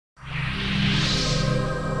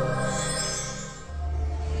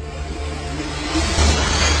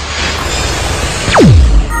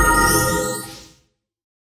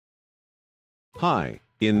Hi,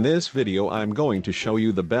 in this video I'm going to show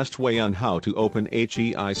you the best way on how to open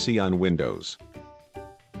HEIC on Windows.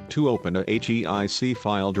 To open a HEIC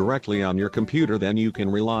file directly on your computer, then you can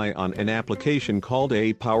rely on an application called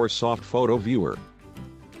Apowersoft Photo Viewer.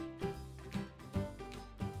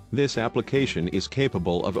 This application is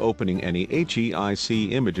capable of opening any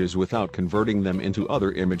HEIC images without converting them into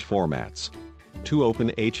other image formats. To open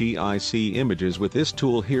HEIC images with this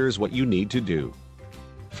tool, here's what you need to do.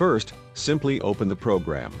 First, simply open the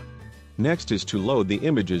program. Next is to load the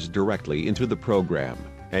images directly into the program,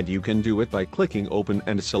 and you can do it by clicking Open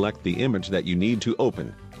and select the image that you need to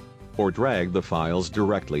open, or drag the files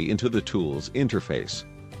directly into the tool's interface.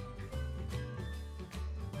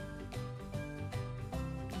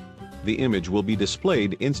 The image will be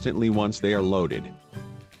displayed instantly once they are loaded.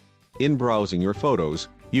 In browsing your photos,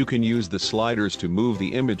 you can use the sliders to move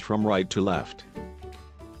the image from right to left.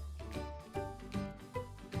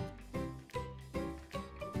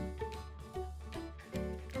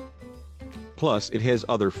 Plus, it has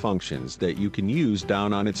other functions that you can use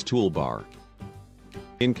down on its toolbar.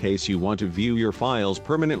 In case you want to view your files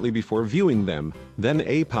permanently before viewing them, then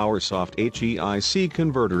Powersoft HEIC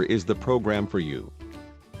Converter is the program for you.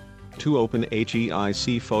 To open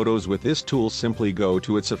HEIC photos with this tool, simply go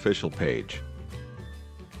to its official page.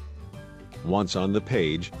 Once on the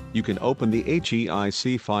page, you can open the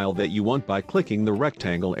HEIC file that you want by clicking the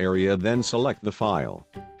rectangle area, then select the file,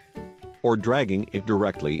 or dragging it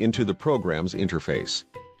directly into the program's interface.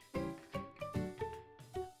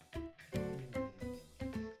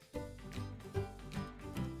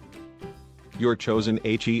 Your chosen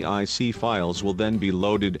HEIC files will then be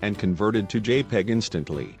loaded and converted to JPEG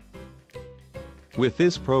instantly. With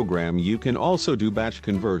this program you can also do batch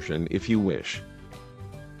conversion if you wish.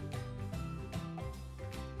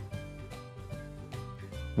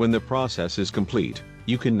 When the process is complete,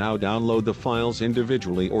 you can now download the files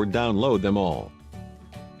individually or download them all.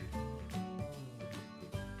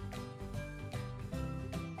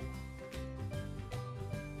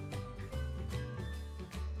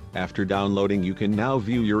 After downloading, you can now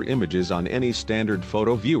view your images on any standard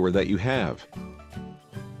photo viewer that you have.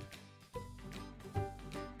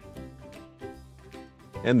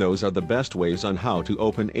 And those are the best ways on how to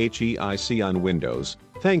open HEIC on Windows.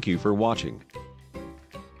 Thank you for watching.